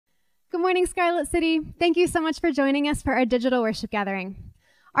morning, Scarlet City. Thank you so much for joining us for our digital worship gathering.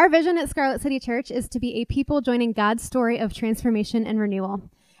 Our vision at Scarlet City Church is to be a people joining God's story of transformation and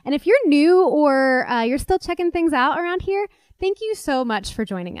renewal. And if you're new or you're still checking things out around here, thank you so much for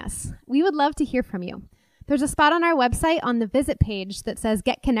joining us. We would love to hear from you. There's a spot on our website on the visit page that says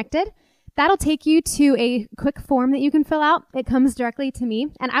Get Connected. That'll take you to a quick form that you can fill out. It comes directly to me,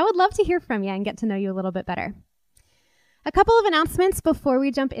 and I would love to hear from you and get to know you a little bit better. A couple of announcements before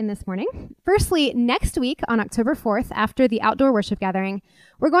we jump in this morning. Firstly, next week on October 4th, after the outdoor worship gathering,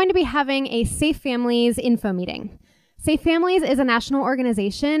 we're going to be having a Safe Families info meeting. Safe Families is a national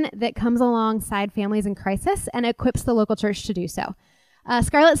organization that comes alongside families in crisis and equips the local church to do so.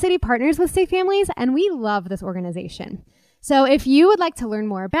 Scarlet City partners with Safe Families, and we love this organization. So if you would like to learn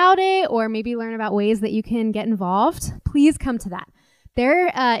more about it or maybe learn about ways that you can get involved, please come to that.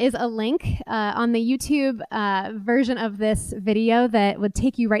 There is a link on the YouTube version of this video that would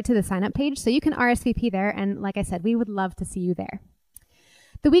take you right to the sign-up page, so you can RSVP there, and like I said, we would love to see you there.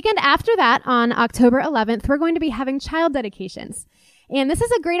 The weekend after that, on October 11th, we're going to be having child dedications. And this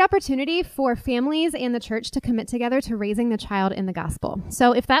is a great opportunity for families and the church to commit together to raising the child in the gospel.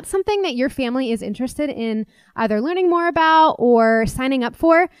 So if that's something that your family is interested in either learning more about or signing up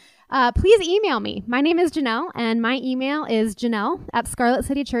for, please email me. My name is Janelle, and my email is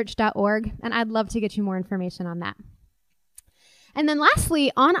janelle@scarletcitychurch.org, and I'd love to get you more information on that. And then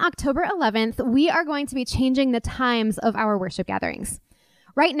lastly, on October 11th, we are going to be changing the times of our worship gatherings.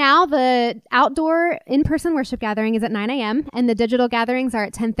 Right now, the outdoor in-person worship gathering is at 9 a.m., and the digital gatherings are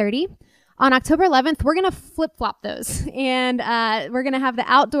at 10:30. On October 11th, we're going to flip-flop those, and we're going to have the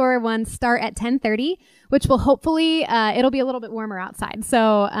outdoor one start at 10:30, which will hopefully, it'll be a little bit warmer outside,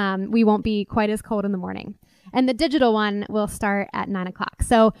 so we won't be quite as cold in the morning. And the digital one will start at 9 o'clock.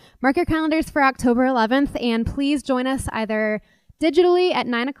 So mark your calendars for October 11th, and please join us either digitally at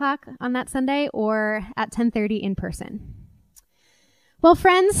 9 o'clock on that Sunday or at 10:30 in person. Well,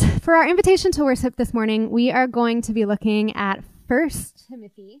 friends, for our invitation to worship this morning, we are going to be looking at 1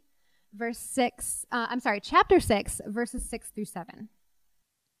 Timothy chapter 6, verses 6 through 7.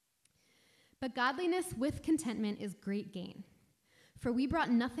 But godliness with contentment is great gain, for we brought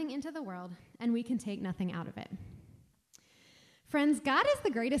nothing into the world, and we can take nothing out of it. Friends, God is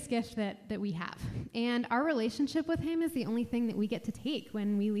the greatest gift that we have, and our relationship with him is the only thing that we get to take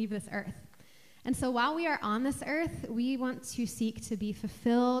when we leave this earth. And so while we are on this earth, we want to seek to be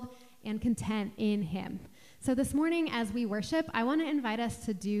fulfilled and content in him. So this morning as we worship, I want to invite us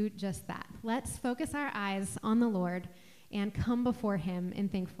to do just that. Let's focus our eyes on the Lord and come before him in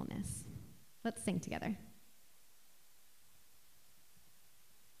thankfulness. Let's sing together.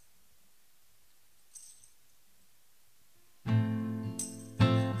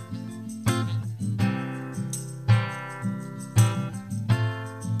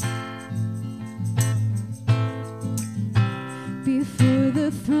 Before the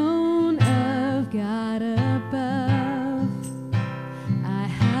throne of God above, I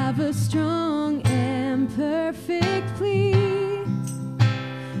have a strong and perfect plea,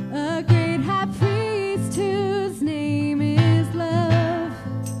 a great high priest whose name is love,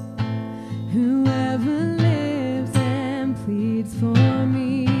 whoever lives and pleads for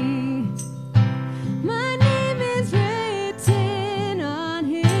me. My name is written on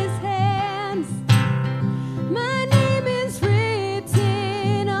his hands. My name is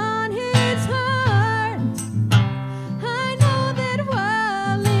written on his heart. I know that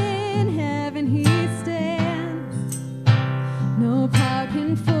while in heaven he stands, no power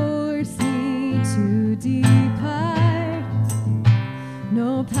can force me to depart.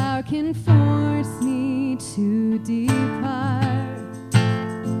 No power can force me to depart.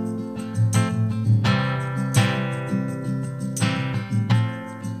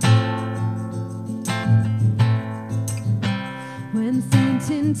 When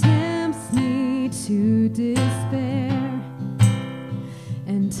Satan tempts me to despair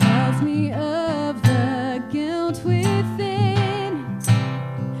and tells me of the guilt within,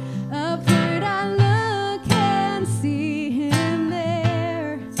 upward I look and see him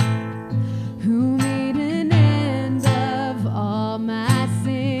there, who made an end of all my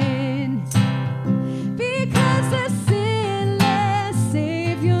sin. Because the sinless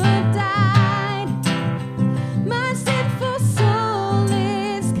Savior died, my sinful soul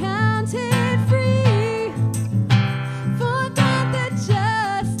is counted free.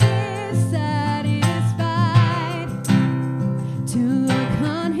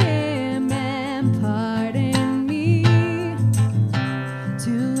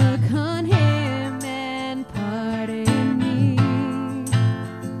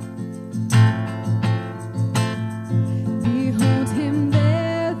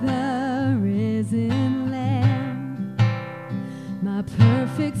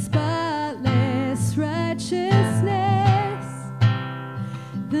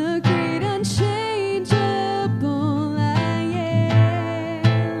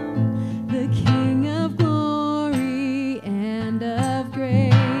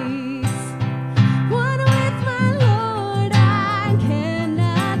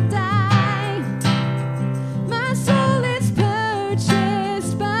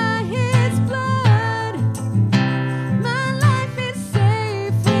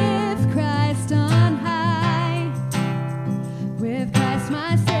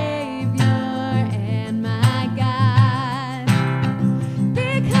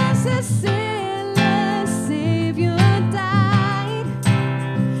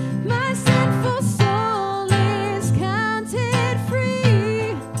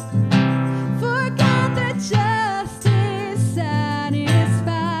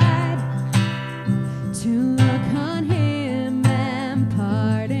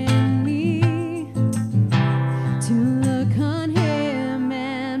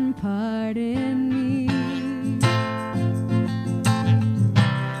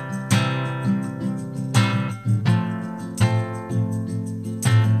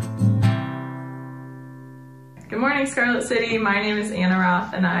 Scarlet City. My name is Anna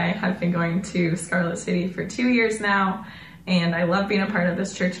Roth, and I have been going to Scarlet City for 2 years now, and I love being a part of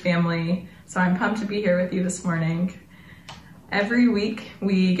this church family, so I'm pumped to be here with you this morning. Every week,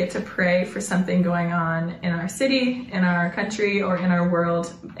 we get to pray for something going on in our city, in our country, or in our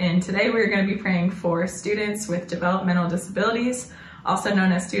world, and today we're going to be praying for students with developmental disabilities, also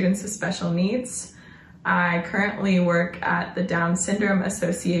known as students with special needs. I currently work at the Down Syndrome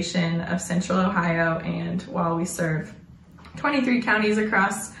Association of Central Ohio, and while we serve 23 counties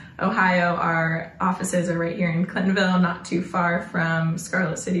across Ohio, our offices are right here in Clintonville, not too far from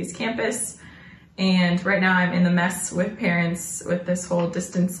Scarlet City's campus. And right now I'm in the mess with parents with this whole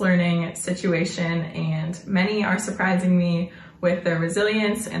distance learning situation, and many are surprising me with their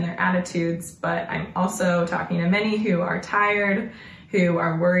resilience and their attitudes, but I'm also talking to many who are tired, who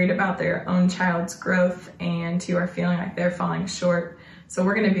are worried about their own child's growth, and who are feeling like they're falling short. So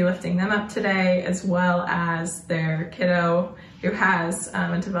we're going to be lifting them up today, as well as their kiddo who has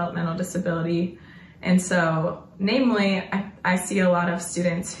a developmental disability. And so, namely, I see a lot of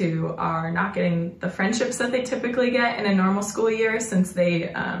students who are not getting the friendships that they typically get in a normal school year, since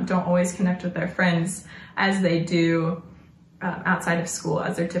they don't always connect with their friends as they do outside of school,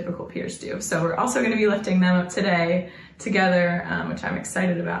 as their typical peers do. So we're also going to be lifting them up today together, which I'm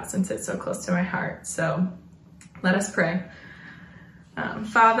excited about since it's so close to my heart. So let us pray.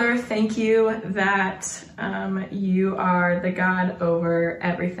 Father, thank you that you are the God over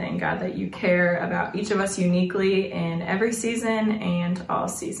everything, God, that you care about each of us uniquely in every season and all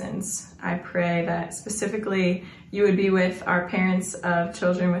seasons. I pray that specifically you would be with our parents of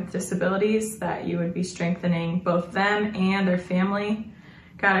children with disabilities, that you would be strengthening both them and their family.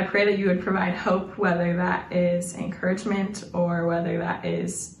 God, I pray that you would provide hope, whether that is encouragement or whether that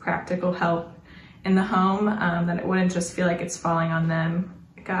is practical help in the home, that it wouldn't just feel like it's falling on them.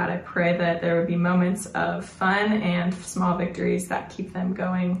 God, I pray that there would be moments of fun and small victories that keep them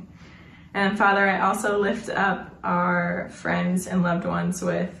going. And Father, I also lift up our friends and loved ones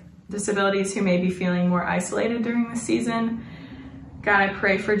with disabilities who may be feeling more isolated during this season. God, I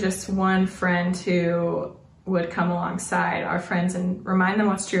pray for just one friend who would come alongside our friends and remind them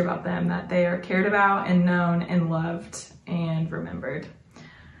what's true about them, that they are cared about and known and loved and remembered.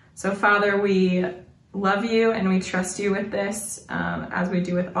 So Father, we love you and we trust you with this, as we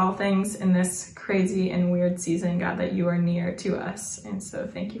do with all things in this crazy and weird season, God, that you are near to us. And so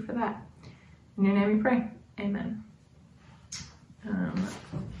thank you for that. In your name we pray. Amen.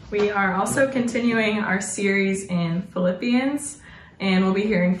 We are also continuing our series in Philippians, and we'll be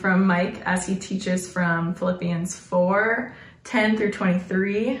hearing from Mike as he teaches from Philippians 4:10 through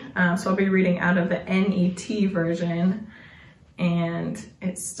 23. So I'll be reading out of the NET version. And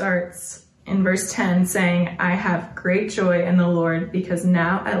it starts in verse 10 saying, I have great joy in the Lord, because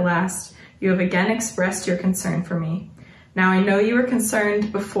now at last you have again expressed your concern for me. Now I know you were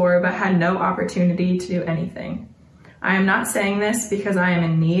concerned before, but had no opportunity to do anything. I am not saying this because I am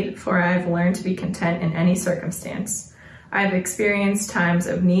in need, for I have learned to be content in any circumstance. I have experienced times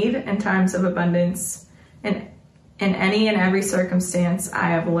of need and times of abundance. And in any and every circumstance, I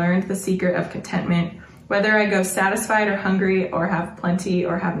have learned the secret of contentment, whether I go satisfied or hungry, or have plenty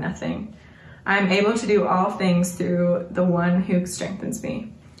or have nothing. I am able to do all things through the one who strengthens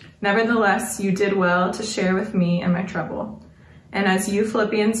me. Nevertheless, you did well to share with me in my trouble. And as you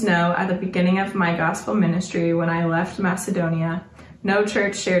Philippians know, at the beginning of my gospel ministry, when I left Macedonia, no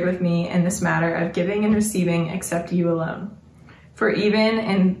church shared with me in this matter of giving and receiving except you alone. For even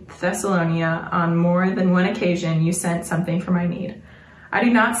in Thessalonica, on more than one occasion, you sent something for my need. I do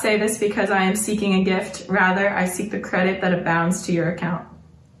not say this because I am seeking a gift. Rather, I seek the credit that abounds to your account.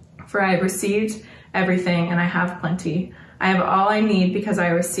 For I have received everything, and I have plenty. I have all I need because I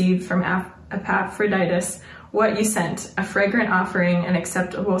received from Epaphroditus what you sent, a fragrant offering, an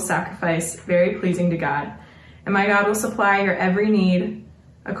acceptable sacrifice, very pleasing to God. And my God will supply your every need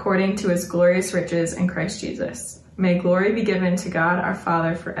according to his glorious riches in Christ Jesus. May glory be given to God our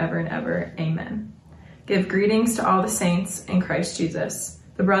Father forever and ever. Amen. Give greetings to all the saints in Christ Jesus.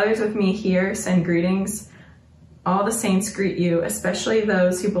 The brothers with me here send greetings All the saints greet you, especially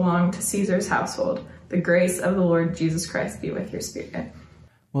those who belong to Caesar's household. The grace of the Lord Jesus Christ be with your spirit.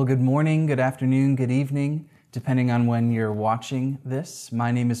 Well, good morning, good afternoon, good evening, depending on when you're watching this.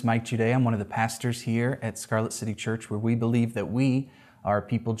 My name is Mike Juday. I'm one of the pastors here at Scarlet City Church, where we believe that we are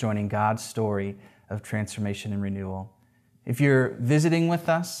people joining God's story of transformation and renewal. If you're visiting with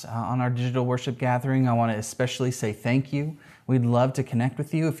us on our digital worship gathering, I want to especially say thank you. We'd love to connect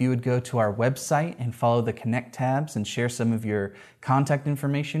with you. If you would go to our website and follow the Connect tabs and share some of your contact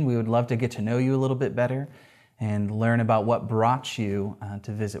information, we would love to get to know you a little bit better and learn about what brought you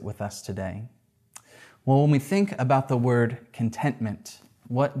to visit with us today. Well, when we think about the word contentment,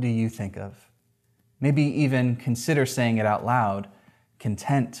 what do you think of? Maybe even consider saying it out loud,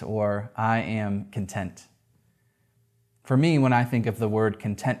 content, or I am content. For me, when I think of the word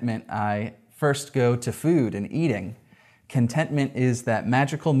contentment, I first go to food and eating. Contentment is that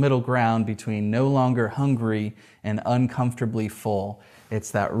magical middle ground between no longer hungry and uncomfortably full.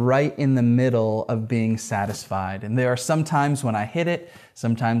 It's that right in the middle of being satisfied. And there are some times when I hit it,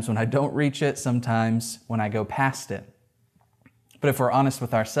 sometimes when I don't reach it, sometimes when I go past it. But if we're honest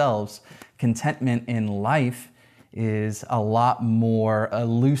with ourselves, contentment in life is a lot more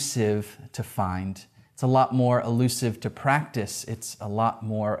elusive to find. It's a lot more elusive to practice. It's a lot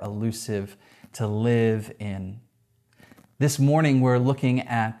more elusive to live in. This morning, we're looking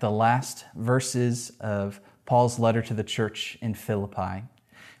at the last verses of Paul's letter to the church in Philippi.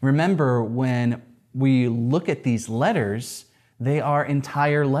 Remember, when we look at these letters, they are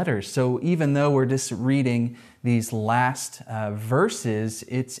entire letters. So even though we're just reading these last verses,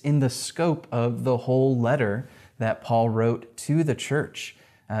 it's in the scope of the whole letter that Paul wrote to the church,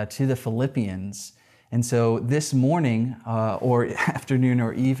 to the Philippians. And so this morning, or afternoon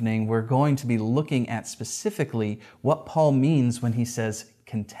or evening, we're going to be looking at specifically what Paul means when he says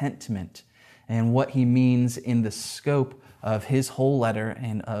contentment and what he means in the scope of his whole letter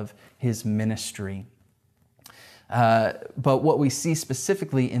and of his ministry. But what we see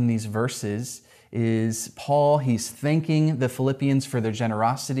specifically in these verses is Paul, he's thanking the Philippians for their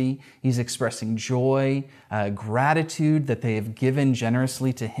generosity. He's expressing joy, gratitude that they have given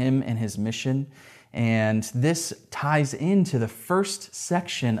generously to him and his mission. And this ties into the first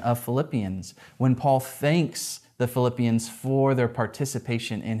section of Philippians when Paul thanks the Philippians for their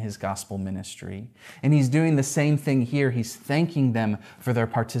participation in his gospel ministry. And he's doing the same thing here. He's thanking them for their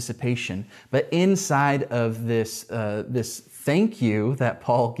participation. But inside of this thank you that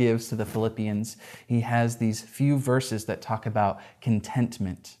Paul gives to the Philippians, he has these few verses that talk about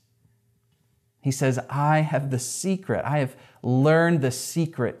contentment. He says, I have the secret. I have learned the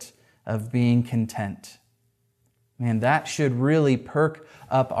secret of being content. Man, that should really perk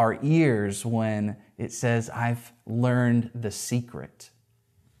up our ears when it says, I've learned the secret.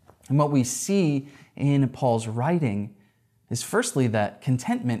 And what we see in Paul's writing is firstly that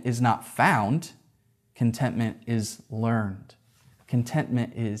contentment is not found, contentment is learned.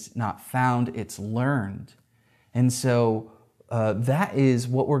 Contentment is not found, it's learned. And so that is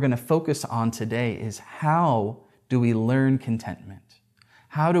what we're going to focus on today, is how do we learn contentment?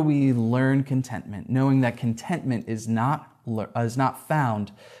 How do we learn contentment, knowing that contentment is not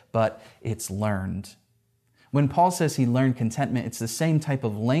found, but it's learned? When Paul says he learned contentment, it's the same type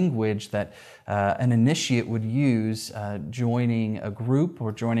of language that an initiate would use joining a group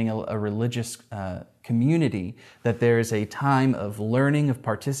or joining a religious community, that there is a time of learning, of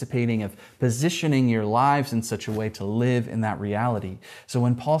participating, of positioning your lives in such a way to live in that reality. So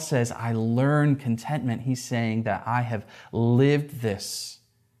when Paul says, I learned contentment, he's saying that I have lived this.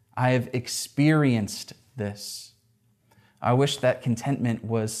 I have experienced this. I wish that contentment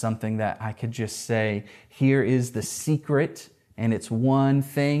was something that I could just say, here is the secret, and it's one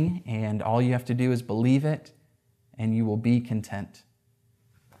thing, and all you have to do is believe it, and you will be content.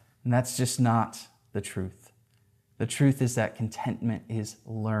 And that's just not the truth. The truth is that contentment is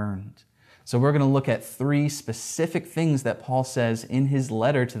learned. So we're going to look at 3 specific things that Paul says in his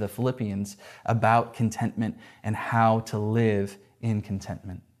letter to the Philippians about contentment and how to live in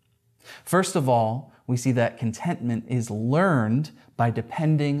contentment. First of all, we see that contentment is learned by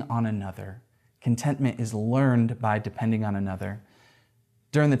depending on another. Contentment is learned by depending on another.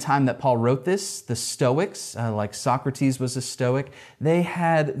 During the time that Paul wrote this, the Stoics, like Socrates was a Stoic, they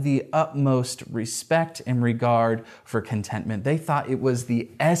had the utmost respect and regard for contentment. They thought it was the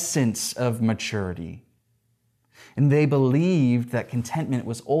essence of maturity. And they believed that contentment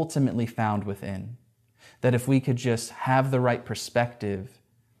was ultimately found within. That if we could just have the right perspective,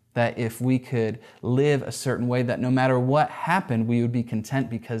 that if we could live a certain way, that no matter what happened, we would be content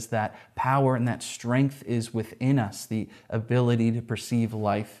because that power and that strength is within us, the ability to perceive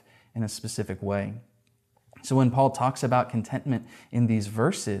life in a specific way. So when Paul talks about contentment in these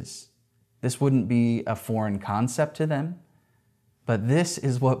verses, this wouldn't be a foreign concept to them, but this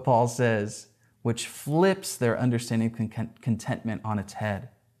is what Paul says, which flips their understanding of contentment on its head.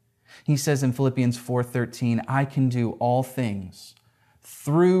 He says in Philippians 4:13, I can do all things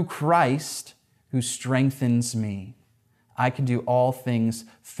through Christ who strengthens me. I can do all things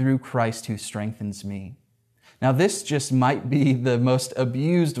through Christ who strengthens me. Now, this just might be the most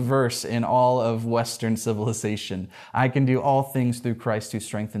abused verse in all of Western civilization. I can do all things through Christ who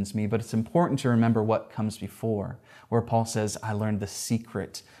strengthens me, but it's important to remember what comes before, where Paul says, I learned the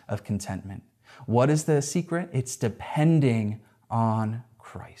secret of contentment. What is the secret? It's depending on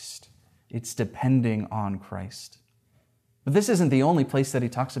Christ. It's depending on Christ. But this isn't the only place that he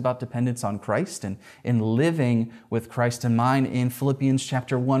talks about dependence on Christ and in living with Christ in mind. In Philippians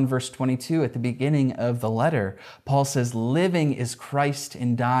chapter 1, verse 22, at the beginning of the letter, Paul says, living is Christ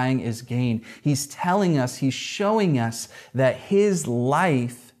and dying is gain. He's telling us, he's showing us that his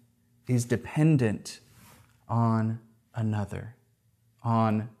life is dependent on another,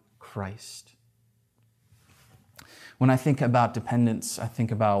 on Christ. When I think about dependence, I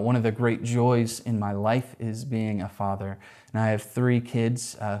think about one of the great joys in my life is being a father. And I have 3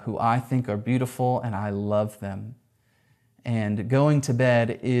 kids who I think are beautiful and I love them. And going to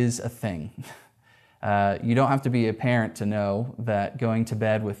bed is a thing. You don't have to be a parent to know that going to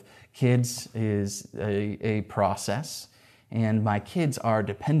bed with kids is a process. And my kids are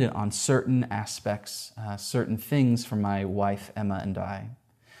dependent on certain aspects, certain things from my wife, Emma, and I.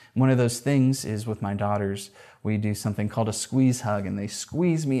 One of those things is with my daughters, we do something called a squeeze hug, and they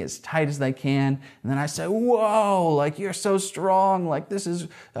squeeze me as tight as they can. And then I say, whoa, like you're so strong. Like this is,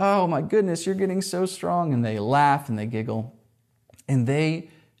 oh my goodness, you're getting so strong. And they laugh and they giggle. And they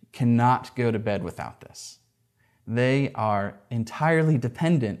cannot go to bed without this. They are entirely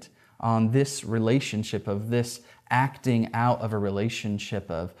dependent on this relationship, of this acting out of a relationship,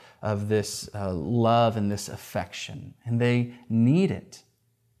 of this love and this affection. And they need it.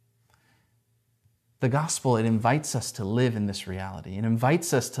 The gospel, it invites us to live in this reality. It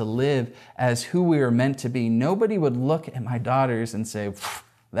invites us to live as who we are meant to be. Nobody would look at my daughters and say,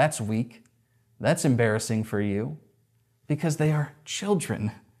 that's weak. That's embarrassing for you. Because they are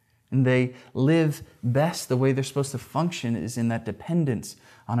children. And they live best, the way they're supposed to function is in that dependence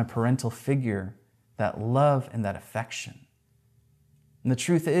on a parental figure, that love and that affection. And the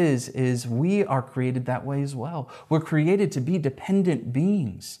truth is we are created that way as well. We're created to be dependent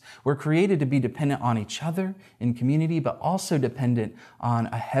beings. We're created to be dependent on each other in community, but also dependent on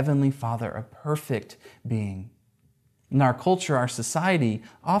a heavenly Father, a perfect being. In our culture, our society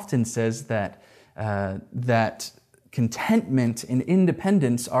often says that contentment and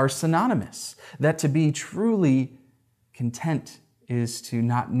independence are synonymous, that to be truly content is to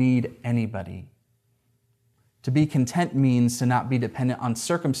not need anybody. To be content means to not be dependent on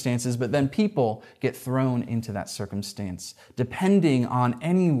circumstances, but then people get thrown into that circumstance. Depending on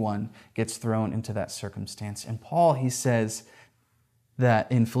anyone gets thrown into that circumstance. And Paul, he says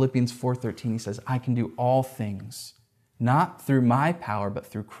that in Philippians 4:13, he says, I can do all things, not through my power, but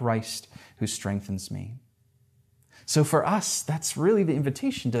through Christ who strengthens me. So for us, that's really the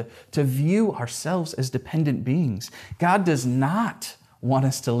invitation to view ourselves as dependent beings. God does not want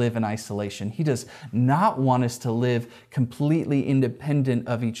us to live in isolation. He does not want us to live completely independent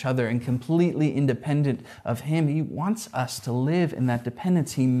of each other and completely independent of Him. He wants us to live in that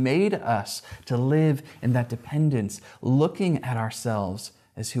dependence. He made us to live in that dependence, looking at ourselves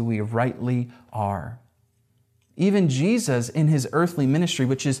as who we rightly are. Even Jesus, in His earthly ministry,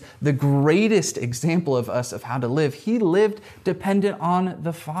 which is the greatest example of us of how to live, He lived dependent on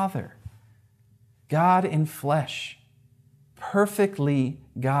the Father. God in flesh. Perfectly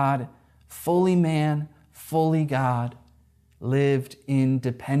God, fully man, fully God, lived in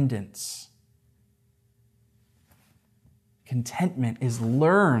dependence. Contentment is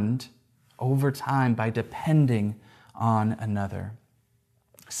learned over time by depending on another.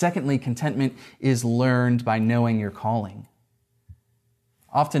 Secondly, contentment is learned by knowing your calling.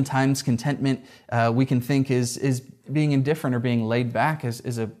 Oftentimes, contentment we can think is being indifferent or being laid back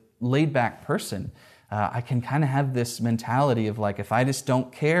as a laid back person. I can kind of have this mentality of like, if I just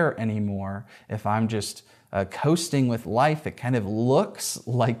don't care anymore, if I'm just coasting with life, it kind of looks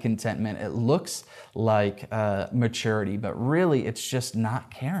like contentment. It looks like maturity, but really it's just not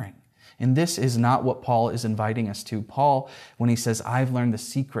caring. And this is not what Paul is inviting us to. Paul, when he says, I've learned the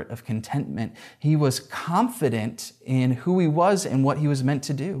secret of contentment, he was confident in who he was and what he was meant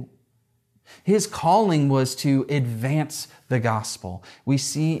to do. His calling was to advance the gospel. We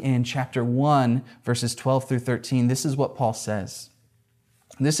see in chapter 1, verses 12 through 13, this is what Paul says.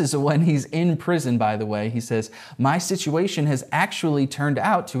 This is when he's in prison, by the way. He says, my situation has actually turned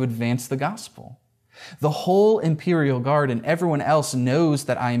out to advance the gospel. The whole imperial guard and everyone else knows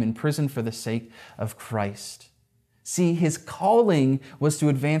that I am in prison for the sake of Christ. See, his calling was to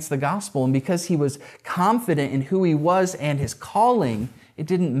advance the gospel, and because he was confident in who he was and his calling, it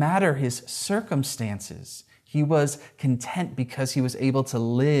didn't matter his circumstances. He was content because he was able to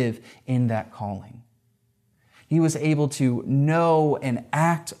live in that calling. He was able to know and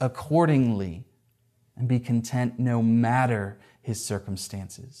act accordingly and be content no matter his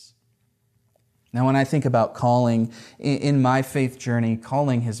circumstances. Now, when I think about calling, in my faith journey,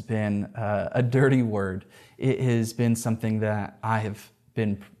 calling has been a dirty word. It has been something that I have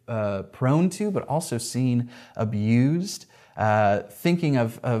been prone to, but also seen abused. Thinking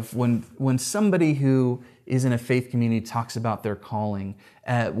of when somebody who is in a faith community talks about their calling,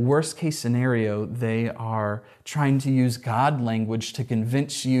 worst case scenario, they are trying to use God language to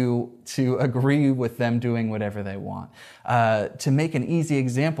convince you to agree with them doing whatever they want. To make an easy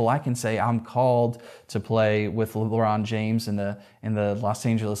example, I can say I'm called to play with LeBron James in the Los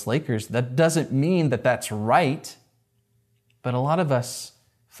Angeles Lakers. That doesn't mean that that's right, but a lot of us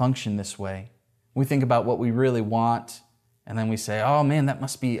function this way. We think about what we really want, and then we say, oh man, that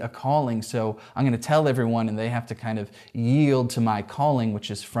must be a calling, so I'm going to tell everyone, and they have to kind of yield to my calling,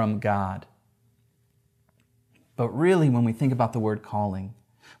 which is from God. But really, when we think about the word calling,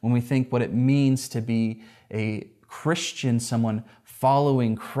 when we think what it means to be a Christian, someone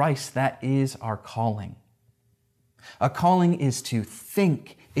following Christ, that is our calling. A calling is to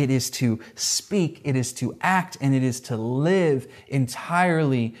think, it is to speak, it is to act, and it is to live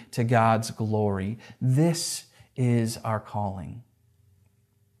entirely to God's glory. This is our calling.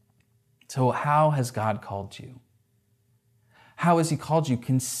 So how has God called you? How has he called you?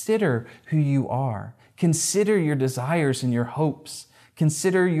 Consider who you are. Consider your desires and your hopes.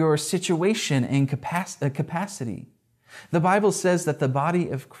 Consider your situation and capacity. The Bible says that the body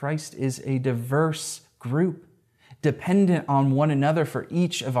of Christ is a diverse group, dependent on one another for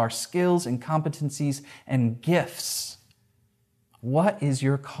each of our skills and competencies and gifts. What is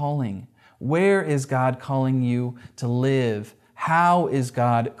your calling? Where is God calling you to live? How is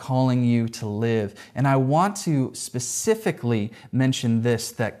God calling you to live? And I want to specifically mention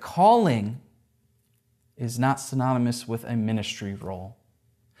this, that calling is not synonymous with a ministry role.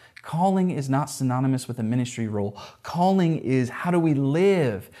 Calling is not synonymous with a ministry role. Calling is, how do we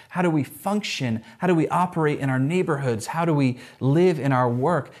live? How do we function? How do we operate in our neighborhoods? How do we live in our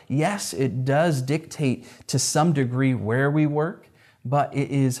work? Yes, it does dictate to some degree where we work, but it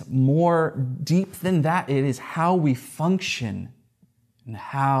is more deep than that. It is how we function and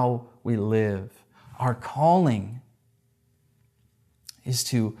how we live. Our calling is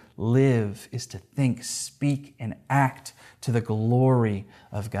to live, is to think, speak, and act to the glory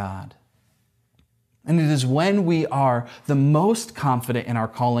of God. And it is when we are the most confident in our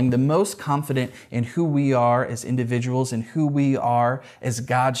calling, the most confident in who we are as individuals and who we are as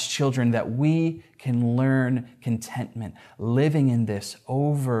God's children, that we can learn contentment, living in this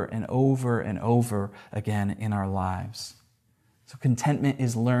over and over and over again in our lives. So contentment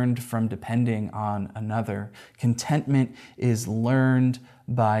is learned from depending on another. Contentment is learned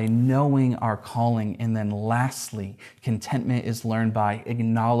by knowing our calling. And then lastly, contentment is learned by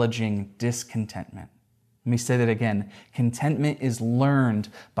acknowledging discontentment. Let me say that again. Contentment is learned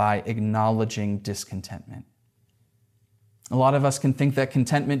by acknowledging discontentment. A lot of us can think that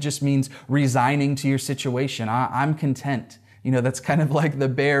contentment just means resigning to your situation. I'm content. That's kind of like the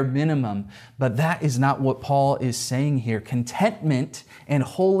bare minimum. But that is not what Paul is saying here. Contentment and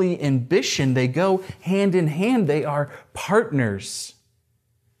holy ambition, they go hand in hand. They are partners.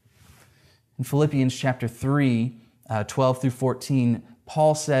 In Philippians chapter 3, 12 through 14,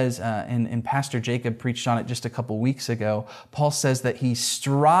 Paul says, and Pastor Jacob preached on it just a couple weeks ago, Paul says that he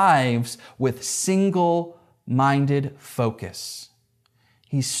strives with single-minded focus.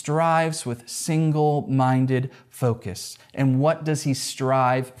 He strives with single-minded focus. And what does he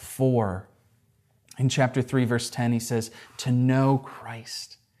strive for? In chapter 3, verse 10, he says, to know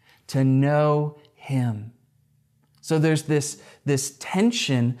Christ, to know him. So there's this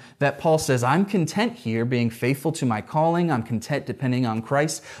tension that Paul says, I'm content here being faithful to my calling. I'm content depending on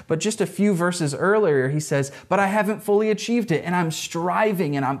Christ. But just a few verses earlier, he says, but I haven't fully achieved it. And I'm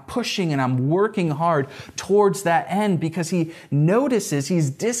striving and I'm pushing and I'm working hard towards that end, because he notices he's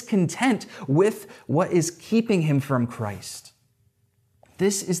discontent with what is keeping him from Christ.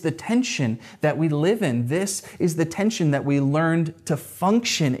 This is the tension that we live in. This is the tension that we learned to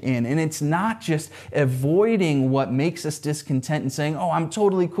function in. And it's not just avoiding what makes us discontent and saying, oh, I'm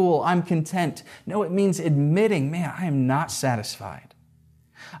totally cool, I'm content. No, it means admitting, man, I am not satisfied.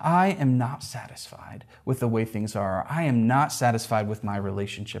 I am not satisfied with the way things are. I am not satisfied with my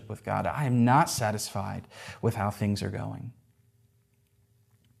relationship with God. I am not satisfied with how things are going.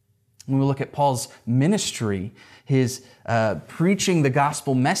 When we look at Paul's ministry, his preaching the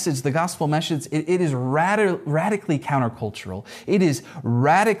gospel message, it is radically countercultural. It is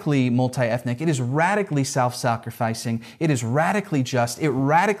radically multi-ethnic. It is radically self-sacrificing. It is radically just. It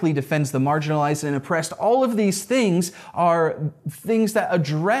radically defends the marginalized and oppressed. All of these things are things that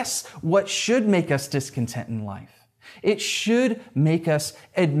address what should make us discontent in life. It should make us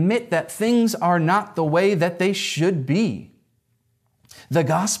admit that things are not the way that they should be. The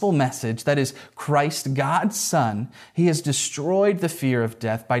gospel message, that is Christ, God's Son, He has destroyed the fear of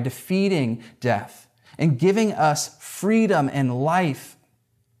death by defeating death and giving us freedom and life.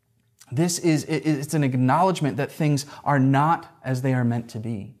 It's an acknowledgement that things are not as they are meant to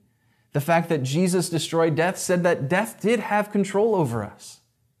be. The fact that Jesus destroyed death said that death did have control over us.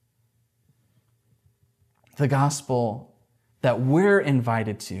 The gospel that we're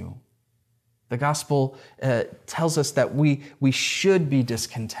invited to, the gospel tells us that we should be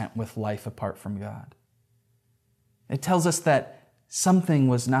discontent with life apart from God. It tells us that something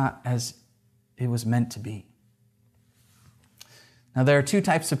was not as it was meant to be. Now, there are two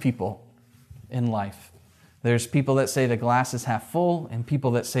types of people in life. There's people that say the glass is half full and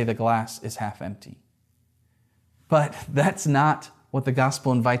people that say the glass is half empty. But that's not what the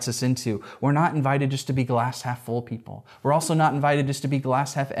gospel invites us into. We're not invited just to be glass half full people. We're also not invited just to be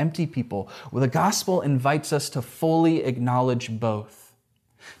glass half empty people. Well, the gospel invites us to fully acknowledge both,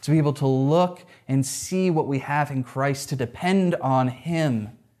 to be able to look and see what we have in Christ, to depend on Him,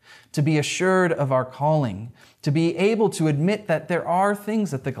 to be assured of our calling, to be able to admit that there are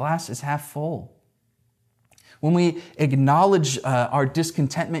things that the glass is half full. When we acknowledge our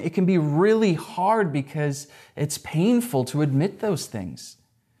discontentment, it can be really hard because it's painful to admit those things.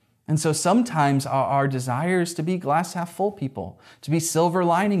 And so sometimes our desire is to be glass half full people, to be silver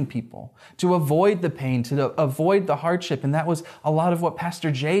lining people, to avoid the pain, to avoid the hardship. And that was a lot of what Pastor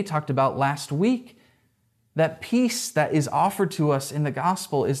Jay talked about last week. That peace that is offered to us in the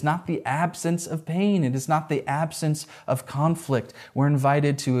gospel is not the absence of pain. It is not the absence of conflict. We're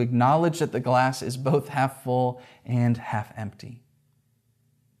invited to acknowledge that the glass is both half full and half empty.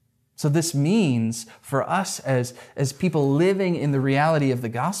 So this means for us as people living in the reality of the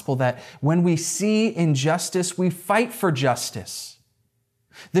gospel that when we see injustice, we fight for justice.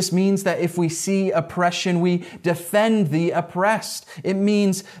 This means that if we see oppression, we defend the oppressed. It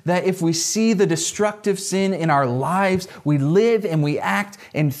means that if we see the destructive sin in our lives, we live and we act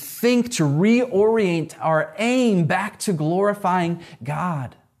and think to reorient our aim back to glorifying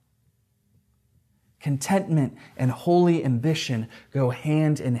God. Contentment and holy ambition go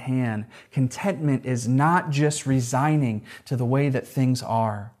hand in hand. Contentment is not just resigning to the way that things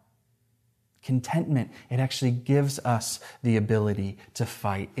are. Contentment, it actually gives us the ability to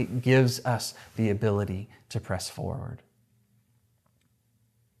fight. It gives us the ability to press forward.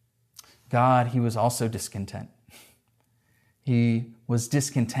 God, He was also discontent. He was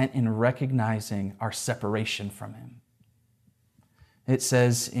discontent in recognizing our separation from Him. It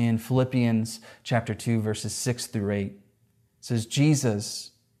says in Philippians chapter 2, verses 6 through 8, it says,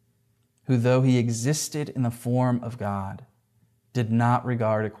 Jesus, who though He existed in the form of God, did not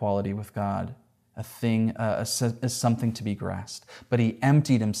regard equality with God as something to be grasped, but He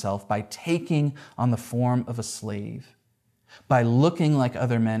emptied Himself by taking on the form of a slave, by looking like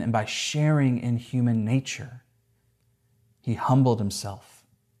other men, and by sharing in human nature. He humbled Himself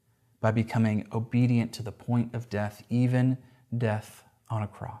by becoming obedient to the point of death, even death on a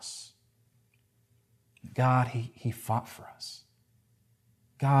cross. God, He fought for us.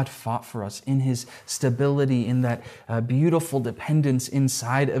 God fought for us in His stability, in that beautiful dependence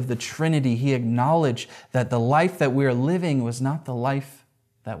inside of the Trinity. He acknowledged that the life that we are living was not the life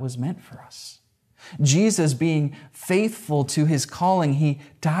that was meant for us. Jesus, being faithful to His calling, He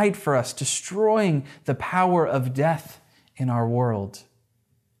died for us, destroying the power of death in our world.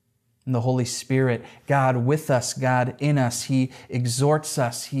 And the Holy Spirit, God with us, God in us, He exhorts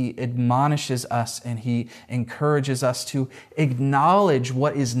us, He admonishes us, and He encourages us to acknowledge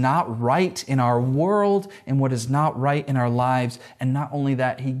what is not right in our world and what is not right in our lives. And not only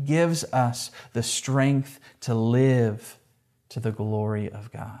that, He gives us the strength to live to the glory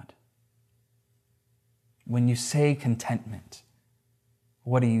of God. When you say contentment,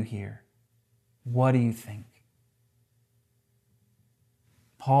 what do you hear? What do you think?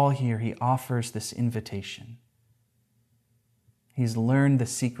 Paul here, he offers this invitation. He's learned the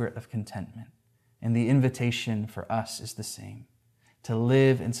secret of contentment, and the invitation for us is the same, to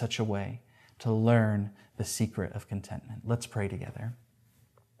live in such a way, to learn the secret of contentment. Let's pray together.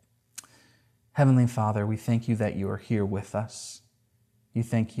 Heavenly Father, we thank you that you are here with us. You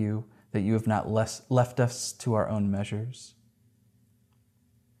thank you that you have not left us to our own measures.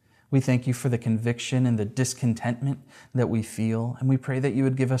 We thank you for the conviction and the discontentment that we feel, and we pray that you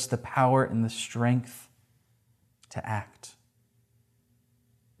would give us the power and the strength to act.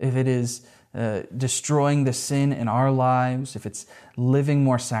 If it is destroying the sin in our lives, if it's living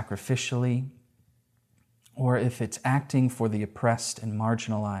more sacrificially, or if it's acting for the oppressed and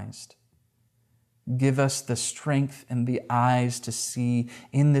marginalized, give us the strength and the eyes to see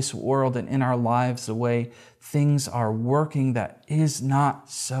in this world and in our lives the way things are working that is not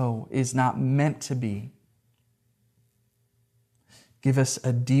so, is not meant to be. Give us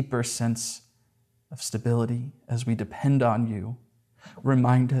a deeper sense of stability as we depend on you.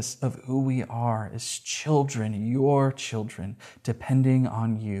 Remind us of who we are as children, your children, depending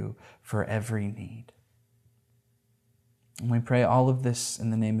on you for every need. And we pray all of this in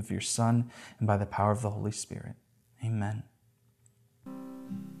the name of your Son and by the power of the Holy Spirit. Amen.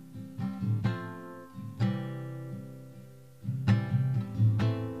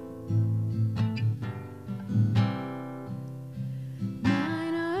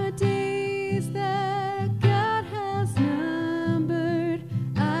 Mine are days that God has numbered.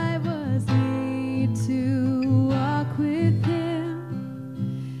 I was made to walk with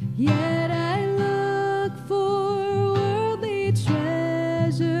him. Yet I look for worldly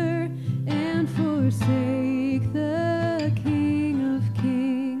treasure and forsake the King of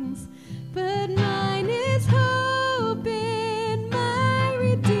Kings. But mine is hope in my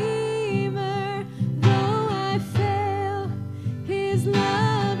Redeemer. Though I fail, his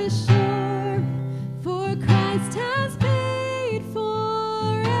love is sure. For Christ has paid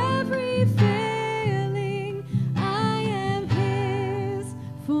for every failing. I am his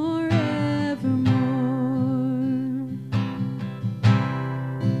forevermore.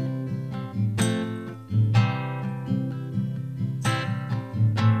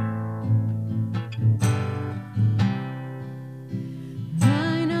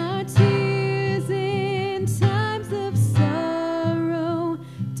 Mine are tears in times of sorrow,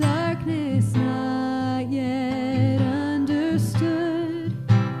 darkness not yet understood.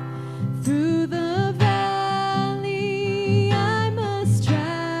 Through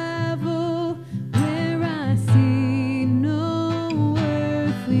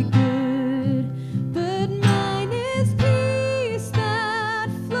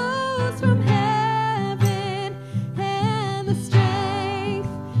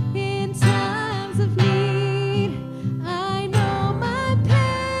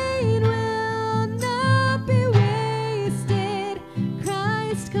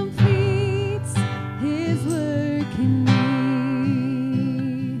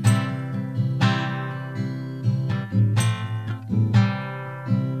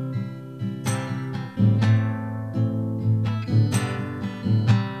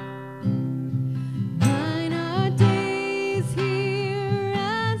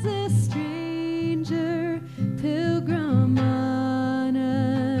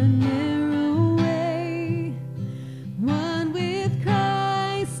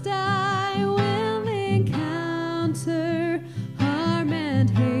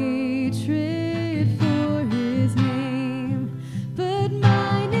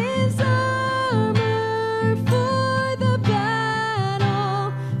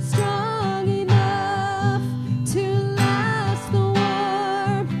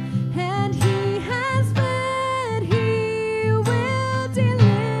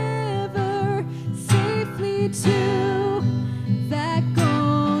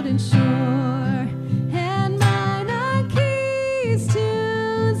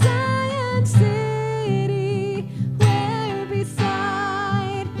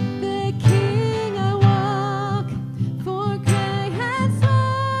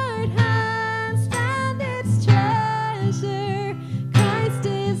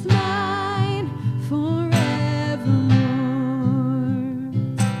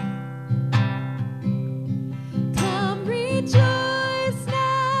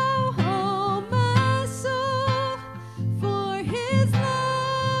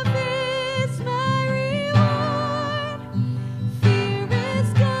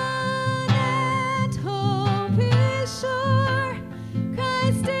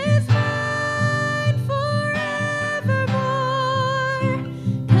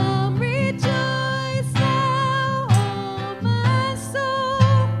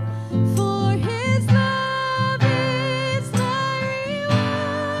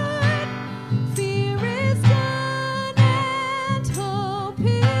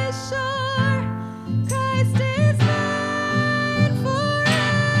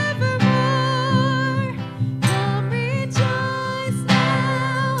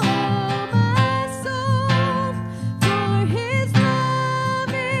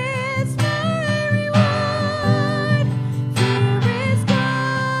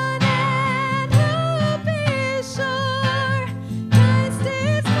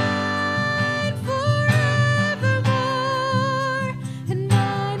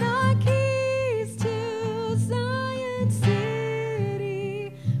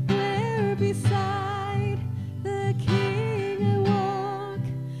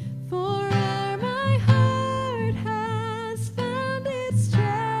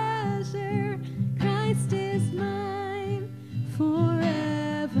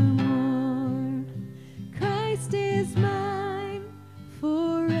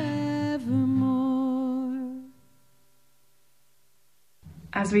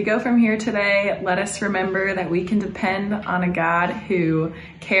As we go from here today, let us remember that we can depend on a God who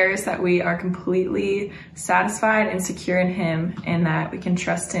cares that we are completely satisfied and secure in him, and that we can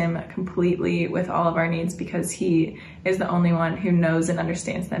trust him completely with all of our needs because he is the only one who knows and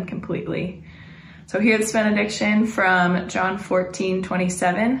understands them completely. So hear this benediction from John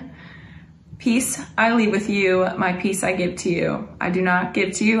 14:27. Peace I leave with you, my peace I give to you. I do not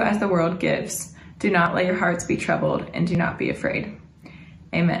give to you as the world gives. Do not let your hearts be troubled, and do not be afraid.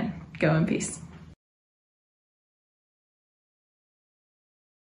 Amen. Go in peace.